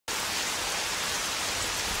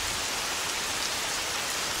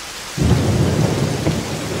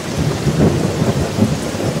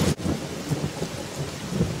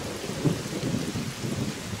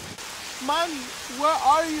Where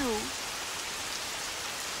are you?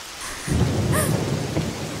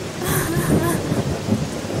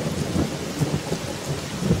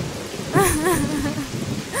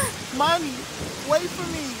 Mommy, wait for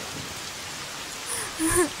me.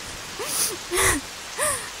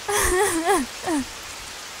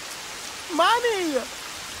 Mommy!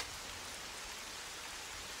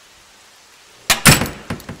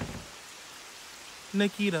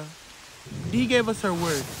 Nikita, Dee gave us her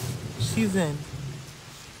word. She's in.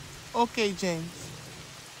 Okay, James.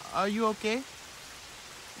 Are you okay?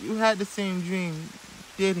 You had the same dream,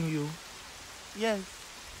 didn't you? Yes.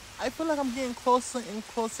 I feel like I'm getting closer and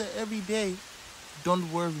closer every day. Don't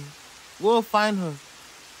worry. We'll find her.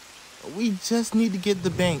 We just need to get the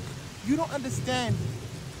bank. You don't understand.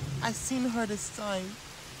 I seen her this time.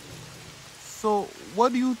 So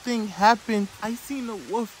what do you think happened? I seen a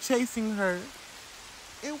wolf chasing her.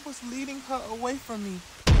 It was leading her away from me.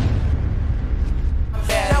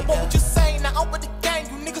 Now what would you say? Now over the gang,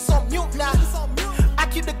 you niggas on mute now. I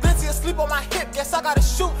keep the glizzy asleep on my hip. Guess I gotta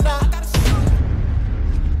shoot now.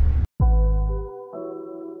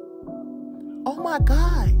 Oh my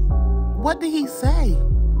God. What did he say?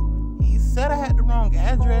 He said I had the wrong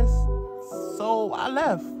address, so I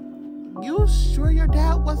left. You sure your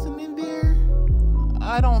dad wasn't in there?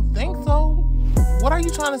 I don't think so. What are you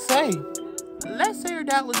trying to say? Let's say your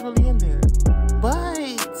dad was really in there, but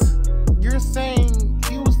you're saying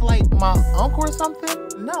he was like my uncle or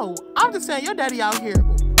something? No, I'm just saying your daddy out here.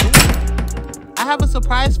 I have a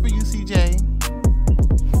surprise for you, CJ.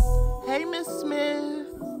 Hey, Miss Smith.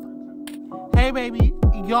 Hey, baby.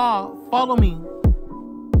 Y'all, follow me.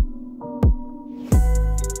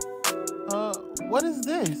 What is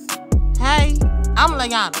this? Hey, I'm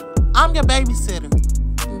Leanna. I'm your babysitter.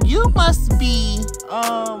 You must be,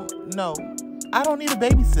 no. I don't need a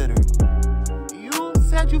babysitter. You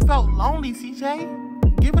said you felt lonely,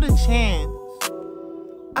 CJ. Give it a chance.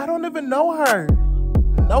 I don't even know her.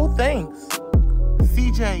 No thanks.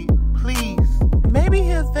 CJ, please. Maybe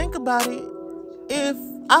he'll think about it if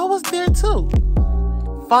I was there too.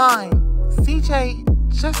 Fine. CJ,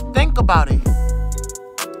 just think about it.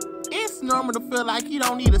 It's normal to feel like you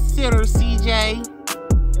don't need a sitter, CJ.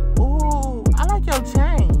 Ooh, I like your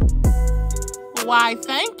chain. Why,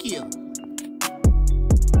 thank you.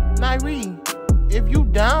 Nairi, if you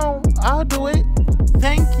down, I'll do it.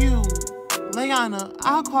 Thank you. Leanna,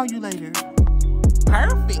 I'll call you later.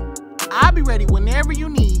 Perfect. I'll be ready whenever you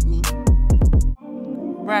need me.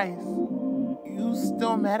 Bryce, you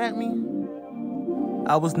still mad at me?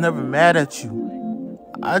 I was never mad at you.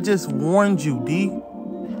 I just warned you, D.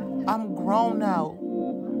 I'm grown now.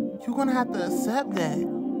 You're gonna have to accept that.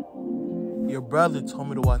 Your brother told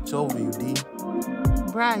me to watch over you, D.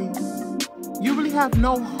 Bryce, you really have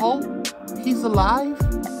no hope he's alive?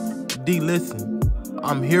 D, listen.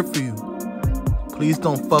 I'm here for you. Please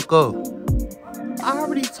don't fuck up. I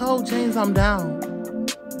already told James I'm down.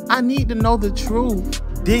 I need to know the truth.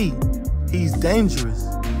 D, he's dangerous.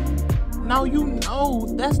 Now you know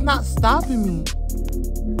that's not stopping me.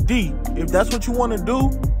 D, if that's what you want to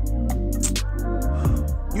do,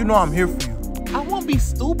 you know I'm here for you. I won't be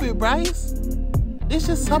stupid, Bryce. It's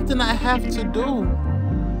just something I have to do.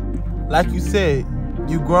 Like you said,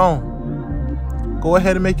 you grown. Go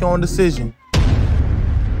ahead and make your own decision.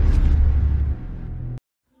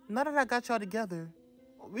 Now that I got y'all together,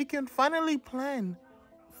 we can finally plan.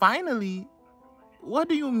 Finally? What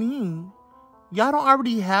do you mean? Y'all don't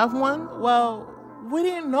already have one? Well, we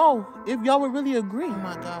didn't know if y'all would really agree. Oh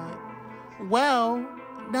my God. Well,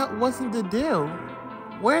 that wasn't the deal.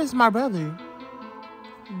 Where is my brother?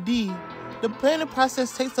 D, the planning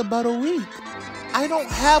process takes about a week. I don't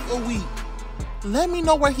have a week. Let me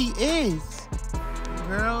know where he is.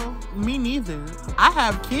 Girl, me neither. I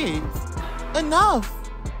have kids. Enough.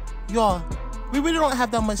 Y'all, we really don't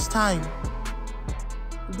have that much time.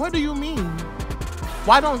 What do you mean?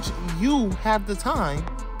 Why don't you have the time?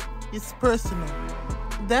 It's personal.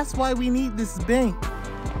 That's why we need this bank.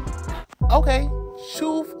 Okay,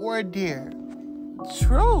 truth or dare?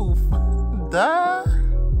 Truth? Duh.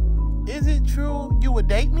 Is it true you would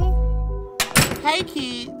date me? Hey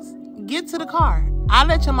kids, get to the car. I'll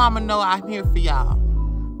let your mama know I'm here for y'all.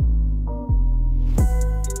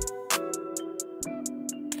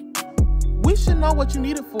 We should know what you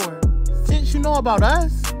need it for, since you know about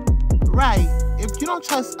us. Right, if you don't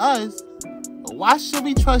trust us, why should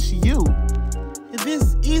we trust you?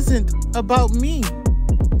 This isn't about me.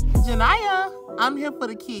 Janiyah, I'm here for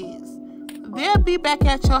the kids. They'll be back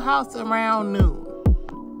at your house around noon.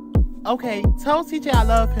 Okay, tell CJ I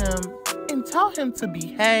love him and tell him to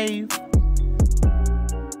behave.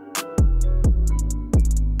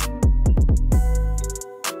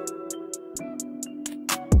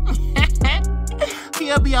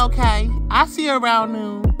 She'll be okay. I see her around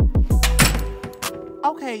noon.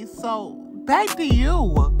 Okay, so back to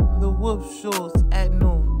you. The wolf shows at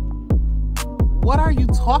noon. What are you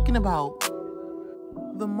talking about?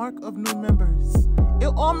 The mark of new members. It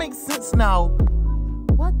all makes sense now.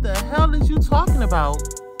 What the hell is you talking about?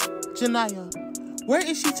 Janaya, where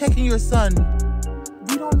is she taking your son?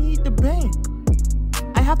 We don't need the bank.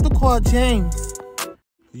 I have to call James.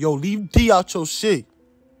 Yo, leave D out your shit.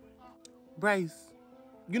 Bryce,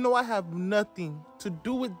 you know I have nothing to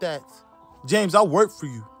do with that. James, I work for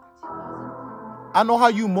you. I know how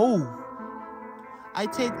you move. I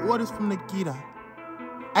take orders from Nikita.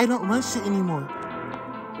 I don't run shit anymore.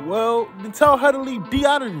 Well, then tell her to leave D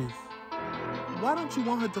out of this. Why don't you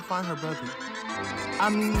want her to find her brother? I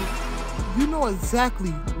mean, you know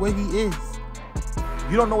exactly where he is.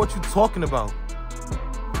 You don't know what you're talking about.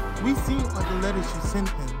 We seen all the letters you sent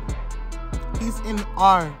him. He's in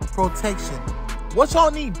our protection. What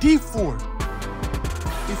y'all need D for?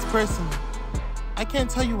 It's personal. I can't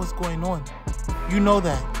tell you what's going on. You know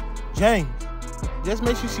that. James, just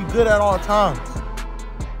make sure she's good at all times.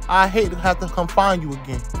 I hate to have to come find you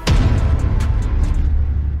again.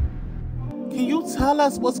 Can you tell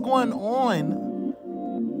us what's going on?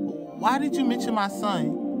 Why did you mention my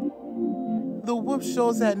son? The wolf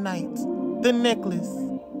shows at night. The necklace.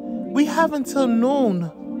 We have until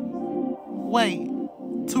noon. Wait,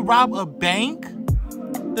 to rob a bank?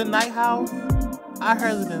 The night house? I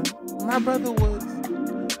heard of them. My brother was...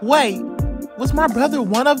 Wait, was my brother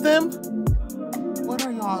one of them? What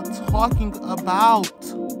are y'all talking about?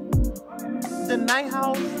 The night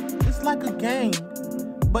house is like a gang,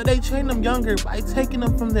 but they train them younger by taking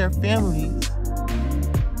them from their families.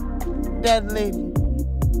 That lady,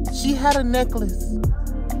 she had a necklace.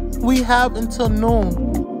 We have until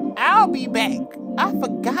noon. I'll be back. I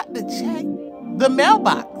forgot to check the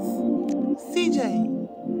mailbox. CJ,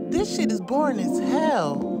 this shit is boring as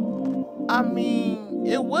hell. I mean,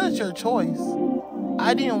 it was your choice.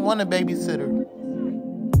 I didn't want a babysitter.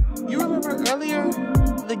 You remember earlier,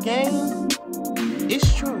 the game?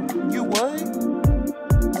 It's true. You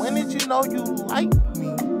would? When did you know you liked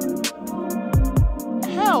me?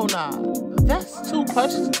 Hell nah. That's 2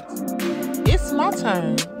 questions. It's my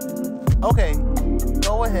turn. Okay,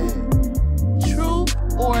 go ahead. True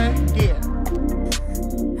or dare?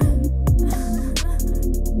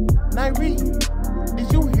 Nairi,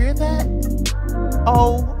 did you hear that?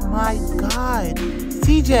 Oh my God.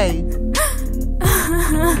 CJ.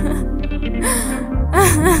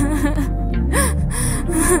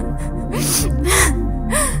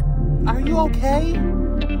 Are you okay?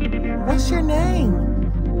 What's your name?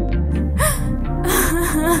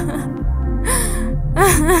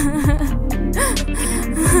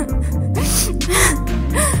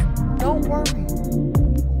 Don't worry.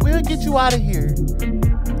 We'll get you out of here.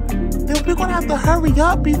 Then we're gonna have to hurry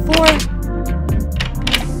up before...